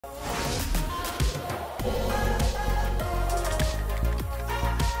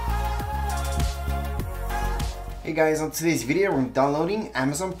Hey guys, on today's video we're downloading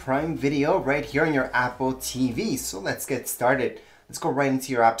Amazon Prime Video right here on your Apple TV. So let's get started. Let's go right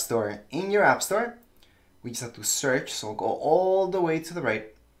into your App Store. In your App Store, we just have to search. So we'll go all the way to the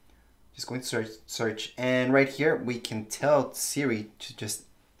right. Just going to search, and right here we can tell Siri to just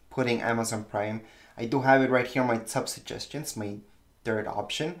put in Amazon Prime. I do have it right here on my top suggestions, my third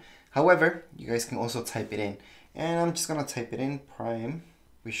option. However, you guys can also type it in. And I'm just gonna type it in, Prime.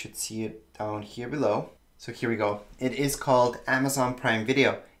 We should see it down here below. So here we go. It is called Amazon Prime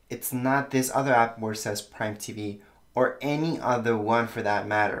Video. It's not this other app where it says Prime TV or any other one for that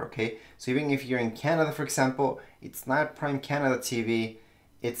matter, okay? So even if you're in Canada, for example, it's not Prime Canada TV.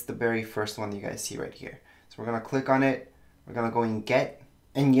 It's the very first one that you guys see right here. So we're gonna click on it. We're gonna go and get.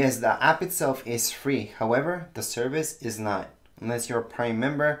 And yes, the app itself is free. However, the service is not. Unless you're a Prime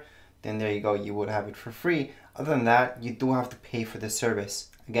member, then there you go, you would have it for free. Other than that, you do have to pay for the service.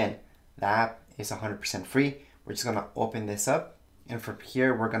 Again, the app is 100% free. We're just gonna open this up, and from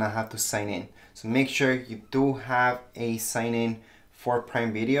here we're gonna have to sign in. So make sure you do have a sign in for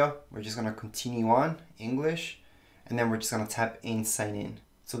Prime Video. We're just gonna continue on English, and then we're just gonna tap in sign in.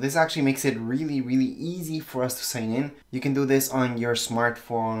 So this actually makes it really easy for us to sign in. You can do this on your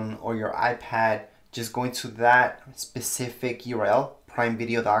smartphone or your iPad. Just going to that specific URL,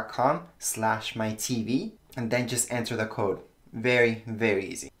 primevideo.com/mytv, and then just enter the code. Very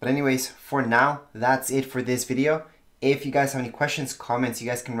easy. But anyways, for now, that's it for this video. If you guys have any questions, comments, you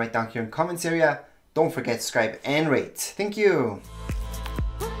guys can write down here in the comments area. Don't forget to subscribe and rate. Thank you.